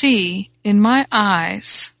can see in my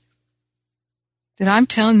eyes that I'm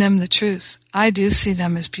telling them the truth. I do see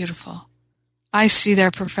them as beautiful. I see their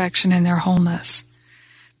perfection and their wholeness,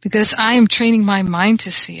 because I am training my mind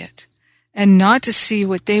to see it and not to see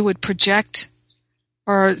what they would project,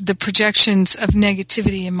 or the projections of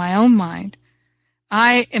negativity in my own mind.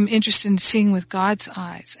 I am interested in seeing with God's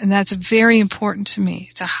eyes, and that's very important to me.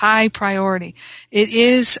 It's a high priority. It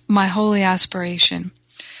is my holy aspiration.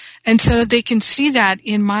 And so they can see that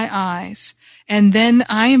in my eyes, and then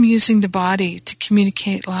I am using the body to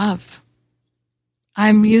communicate love.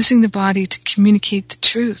 I'm using the body to communicate the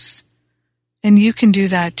truth. And you can do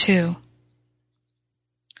that too.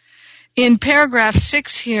 In paragraph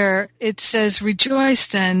 6 here, it says, rejoice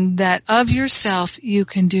then that of yourself you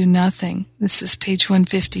can do nothing. This is page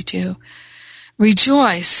 152.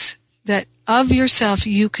 Rejoice that of yourself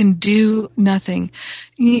you can do nothing.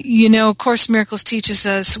 You know, Course in Miracles teaches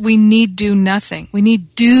us we need do nothing. We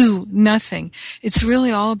need do nothing. It's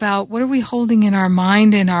really all about, what are we holding in our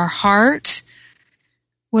mind and our heart?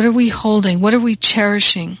 What are we holding? What are we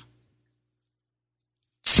cherishing?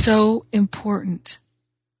 So important.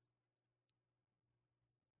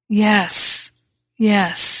 Yes.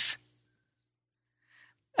 Yes.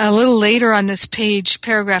 A little later on this page,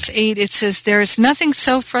 paragraph 8, it says, there is nothing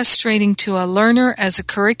so frustrating to a learner as a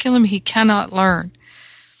curriculum he cannot learn.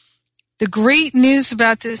 The great news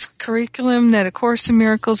about this curriculum that A Course in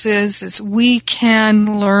Miracles is we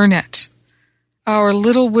can learn it. Our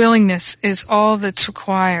little willingness is all that's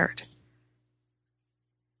required.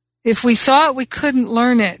 If we thought we couldn't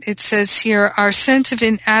learn it, it says here, our sense of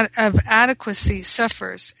adequacy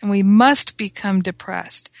suffers, and we must become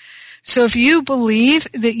depressed. So if you believe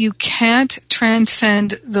that you can't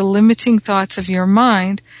transcend the limiting thoughts of your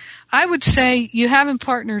mind, I would say you haven't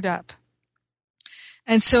partnered up.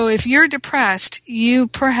 And so if you're depressed, you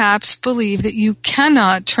perhaps believe that you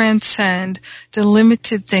cannot transcend the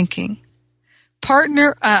limited thinking.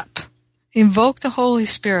 Partner up. Invoke the Holy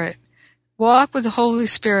Spirit. Walk with the Holy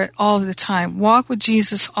Spirit all of the time. Walk with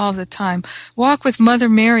Jesus all of the time. Walk with Mother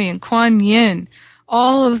Mary and Kuan Yin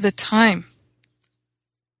all of the time.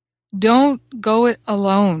 Don't go it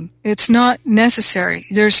alone. It's not necessary.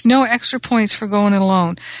 There's no extra points for going it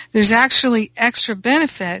alone. There's actually extra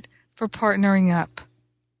benefit for partnering up.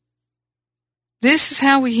 This is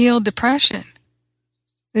how we heal depression,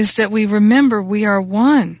 is that we remember we are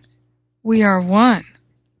one. We are one.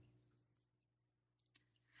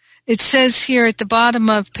 It says here at the bottom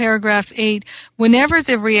of paragraph 8, whenever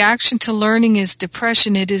the reaction to learning is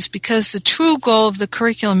depression, it is because the true goal of the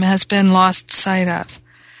curriculum has been lost sight of.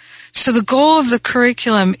 So the goal of the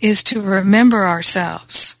curriculum is to remember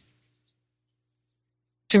ourselves.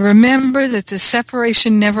 To remember that the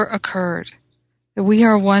separation never occurred, that we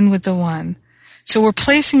are one with the one. So we're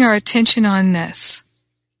placing our attention on this.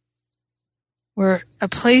 We're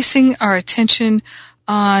placing our attention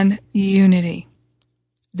on unity.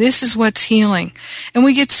 This is what's healing. And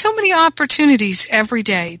we get so many opportunities every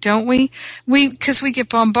day, don't we? Because we get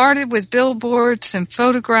bombarded with billboards and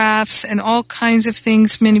photographs and all kinds of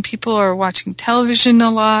things. Many people are watching television a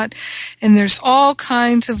lot, and there's all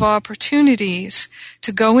kinds of opportunities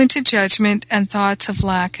to go into judgment and thoughts of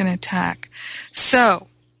lack and attack. So,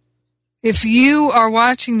 if you are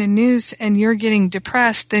watching the news and you're getting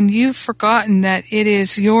depressed, then you've forgotten that it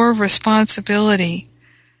is your responsibility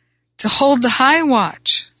to hold the high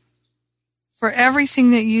watch for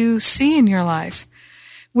everything that you see in your life,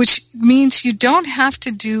 which means you don't have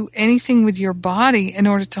to do anything with your body in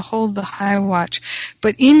order to hold the high watch.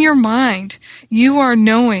 But in your mind, you are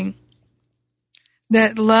knowing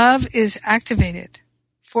that love is activated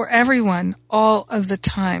for everyone all of the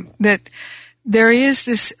time, that there is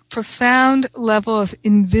this profound level of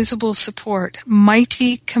invisible support.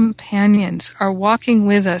 Mighty companions are walking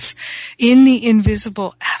with us in the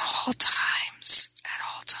invisible at all times.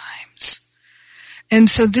 And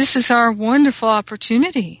so this is our wonderful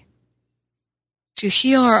opportunity to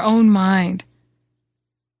heal our own mind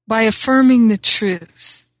by affirming the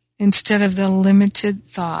truth instead of the limited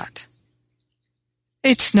thought.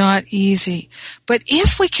 It's not easy. But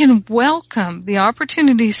if we can welcome the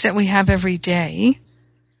opportunities that we have every day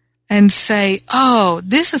and say, oh,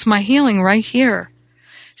 this is my healing right here.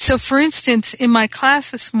 So, for instance, in my class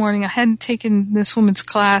this morning, I hadn't taken this woman's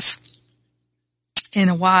class in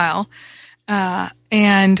a while,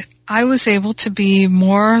 and I was able to be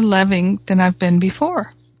more loving than I've been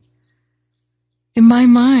before. In my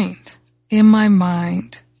mind.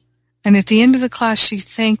 And at the end of the class, she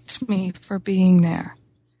thanked me for being there.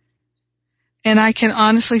 And I can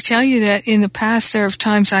honestly tell you that in the past, there have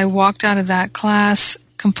times I walked out of that class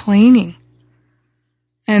complaining.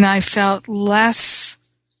 And I felt less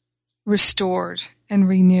restored and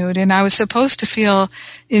renewed. And I was supposed to feel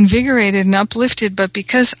invigorated and uplifted, but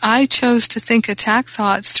because I chose to think attack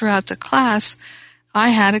thoughts throughout the class, I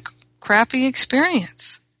had a crappy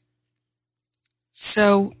experience.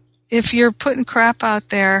 So if you're putting crap out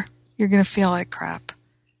there, you're going to feel like crap.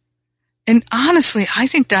 And honestly, I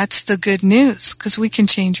think that's the good news, because we can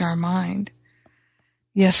change our mind.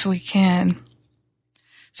 Yes, we can.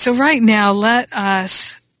 So right now, let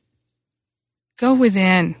us go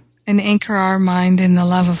within and anchor our mind in the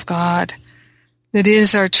love of God that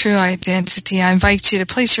is our true identity. I invite you to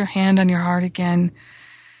place your hand on your heart again.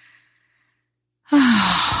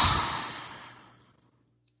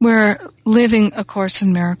 We're living A Course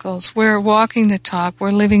in Miracles. We're walking the talk.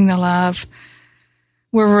 We're living the love.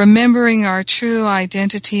 We're remembering our true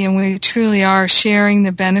identity, and we truly are sharing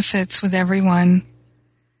the benefits with everyone.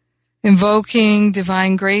 Invoking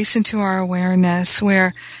divine grace into our awareness.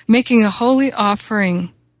 We're making a holy offering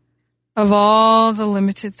of all the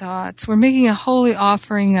limited thoughts. We're making a holy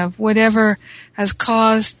offering of whatever has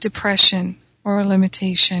caused depression or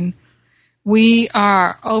limitation. We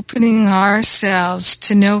are opening ourselves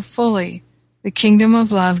to know fully the kingdom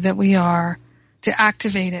of love that we are, to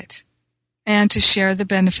activate it, and to share the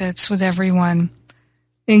benefits with everyone.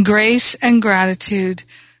 In grace and gratitude,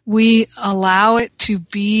 we allow it to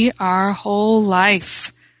be our whole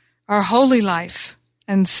life, our holy life.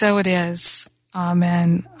 And so it is.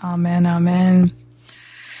 Amen. Amen. Amen.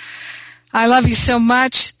 I love you so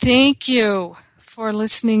much. Thank you for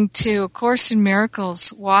listening to A Course in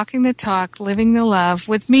Miracles, Walking the Talk, Living the Love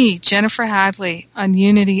with me, Jennifer Hadley, on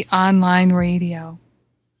Unity Online Radio.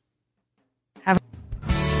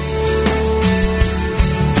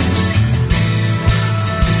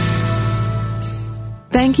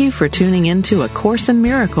 Thank you for tuning in to A Course in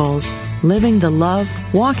Miracles, Living the Love,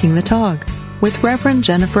 Walking the Talk, with Reverend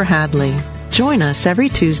Jennifer Hadley. Join us every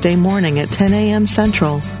Tuesday morning at 10 a.m.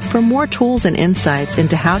 Central for more tools and insights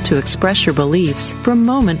into how to express your beliefs from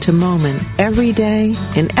moment to moment, every day,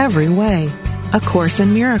 in every way. A Course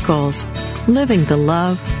in Miracles, Living the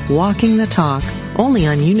Love, Walking the Talk, only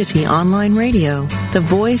on Unity Online Radio, the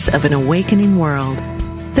voice of an awakening world.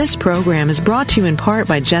 This program is brought to you in part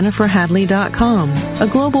by JenniferHadley.com, a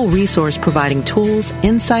global resource providing tools,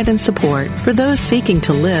 insight, and support for those seeking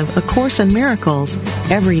to live A Course in Miracles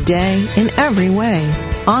every day in every way.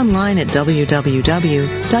 Online at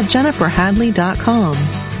www.JenniferHadley.com.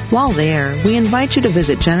 While there, we invite you to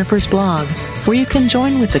visit Jennifer's blog, where you can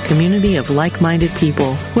join with the community of like-minded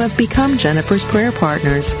people who have become Jennifer's prayer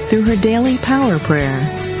partners through her daily power prayer.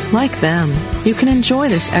 Like them, you can enjoy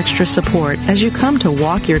this extra support as you come to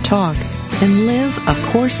walk your talk and live A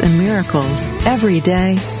Course in Miracles every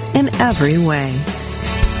day in every way.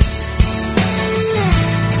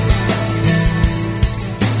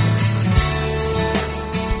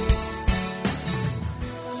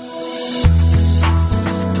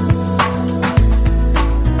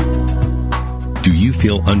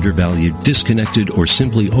 feel undervalued, disconnected, or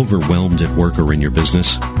simply overwhelmed at work or in your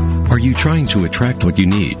business? Are you trying to attract what you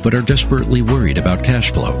need but are desperately worried about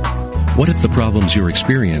cash flow? What if the problems you're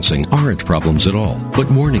experiencing aren't problems at all,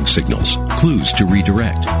 but warning signals, clues to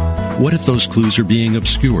redirect? What if those clues are being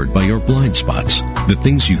obscured by your blind spots, the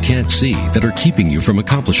things you can't see that are keeping you from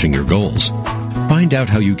accomplishing your goals? Find out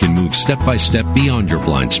how you can move step by step beyond your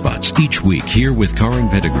blind spots each week here with Karen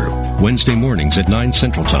Pettigrew, Wednesday mornings at 9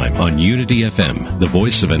 Central Time on Unity FM, the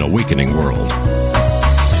voice of an awakening world.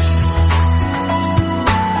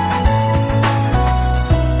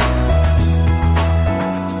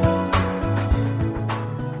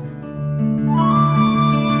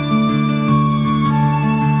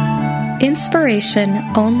 Inspiration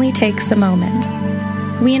only takes a moment.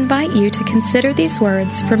 We invite you to consider these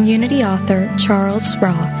words from Unity author Charles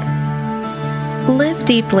Roth. Live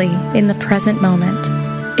deeply in the present moment.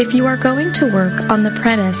 If you are going to work on the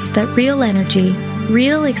premise that real energy,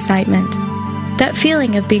 real excitement, that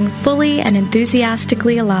feeling of being fully and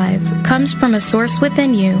enthusiastically alive comes from a source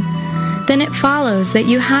within you, then it follows that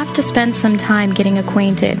you have to spend some time getting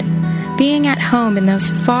acquainted, being at home in those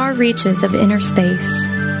far reaches of inner space.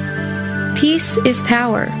 Peace is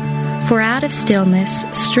power, for out of stillness,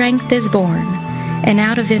 strength is born, and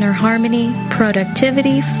out of inner harmony,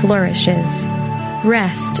 productivity flourishes.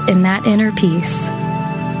 Rest in that inner peace.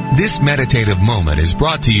 This meditative moment is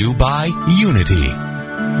brought to you by Unity.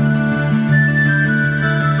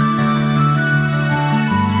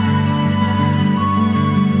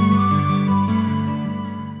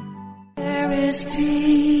 There is peace.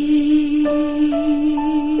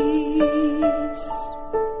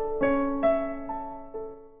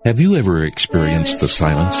 Have you ever experienced the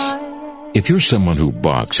silence? If you're someone who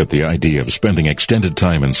balks at the idea of spending extended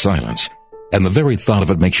time in silence, and the very thought of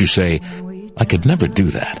it makes you say, I could never do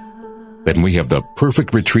that, then we have the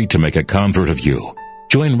perfect retreat to make a convert of you.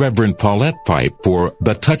 Join Reverend Paulette Pipe for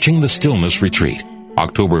the Touching the Stillness Retreat,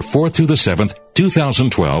 October 4th through the 7th,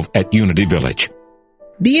 2012 at Unity Village.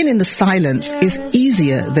 Being in the silence is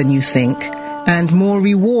easier than you think and more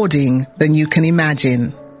rewarding than you can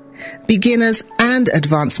imagine. Beginners and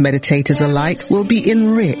advanced meditators alike will be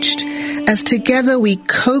enriched as together we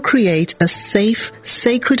co-create a safe,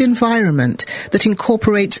 sacred environment that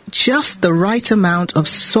incorporates just the right amount of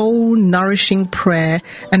soul-nourishing prayer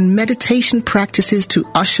and meditation practices to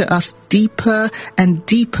usher us deeper and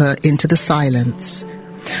deeper into the silence.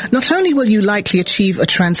 Not only will you likely achieve a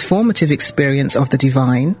transformative experience of the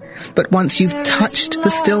divine, but once you've touched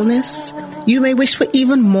the stillness, you may wish for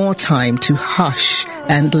even more time to hush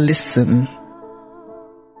and listen.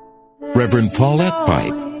 Reverend Paulette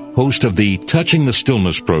Pipe, host of the Touching the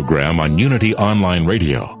Stillness program on Unity Online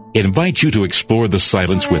Radio, invites you to explore the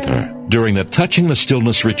silence with her during the Touching the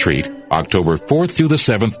Stillness Retreat, October 4th through the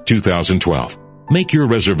 7th, 2012. Make your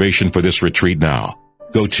reservation for this retreat now.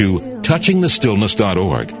 Go to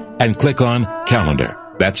touchingthestillness.org and click on Calendar.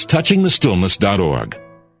 That's touchingthestillness.org.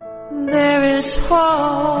 There is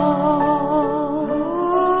hope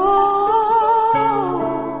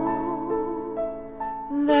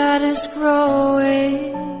that is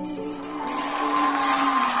growing.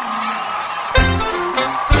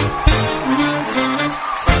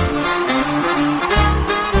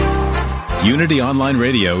 Unity Online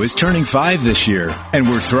Radio is turning 5 this year, and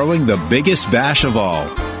we're throwing the biggest bash of all.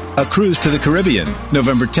 A cruise to the Caribbean,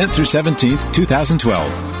 November 10th through 17th,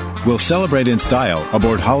 2012. We'll celebrate in style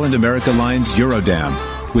aboard Holland America Line's Eurodam,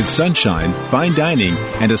 with sunshine, fine dining,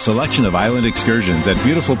 and a selection of island excursions at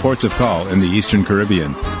beautiful ports of call in the Eastern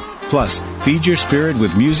Caribbean. Plus, feed your spirit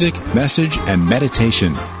with music, message, and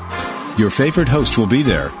meditation. Your favorite host will be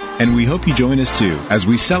there, and we hope you join us too as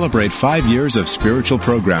we celebrate 5 years of spiritual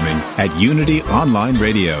programming at Unity Online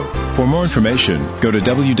Radio. For more information, go to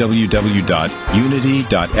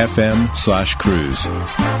www.unity.fm/cruise.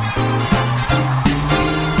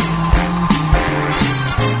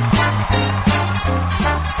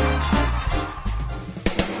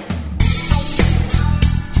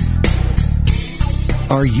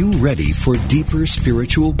 Are you ready for deeper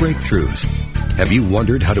spiritual breakthroughs? Have you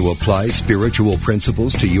wondered how to apply spiritual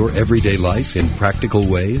principles to your everyday life in practical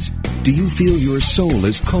ways? Do you feel your soul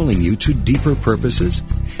is calling you to deeper purposes?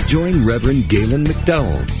 Join Reverend Galen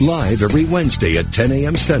McDowell live every Wednesday at 10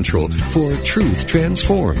 a.m. Central for Truth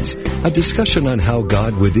Transforms, a discussion on how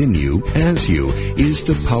God within you, as you, is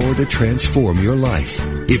the power to transform your life.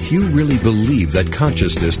 If you really believe that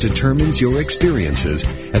consciousness determines your experiences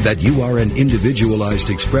and that you are an individualized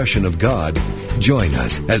expression of God, join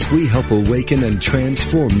us as we help awaken and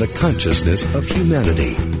transform the consciousness of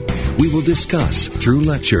humanity. We will discuss, through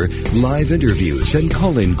lecture, live interviews, and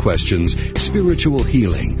call-in questions, spiritual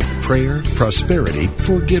healing, prayer, prosperity,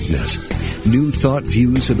 forgiveness, new thought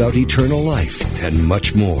views about eternal life, and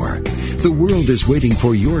much more. The world is waiting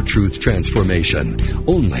for your truth transformation,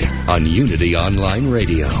 only on Unity Online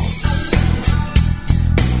Radio.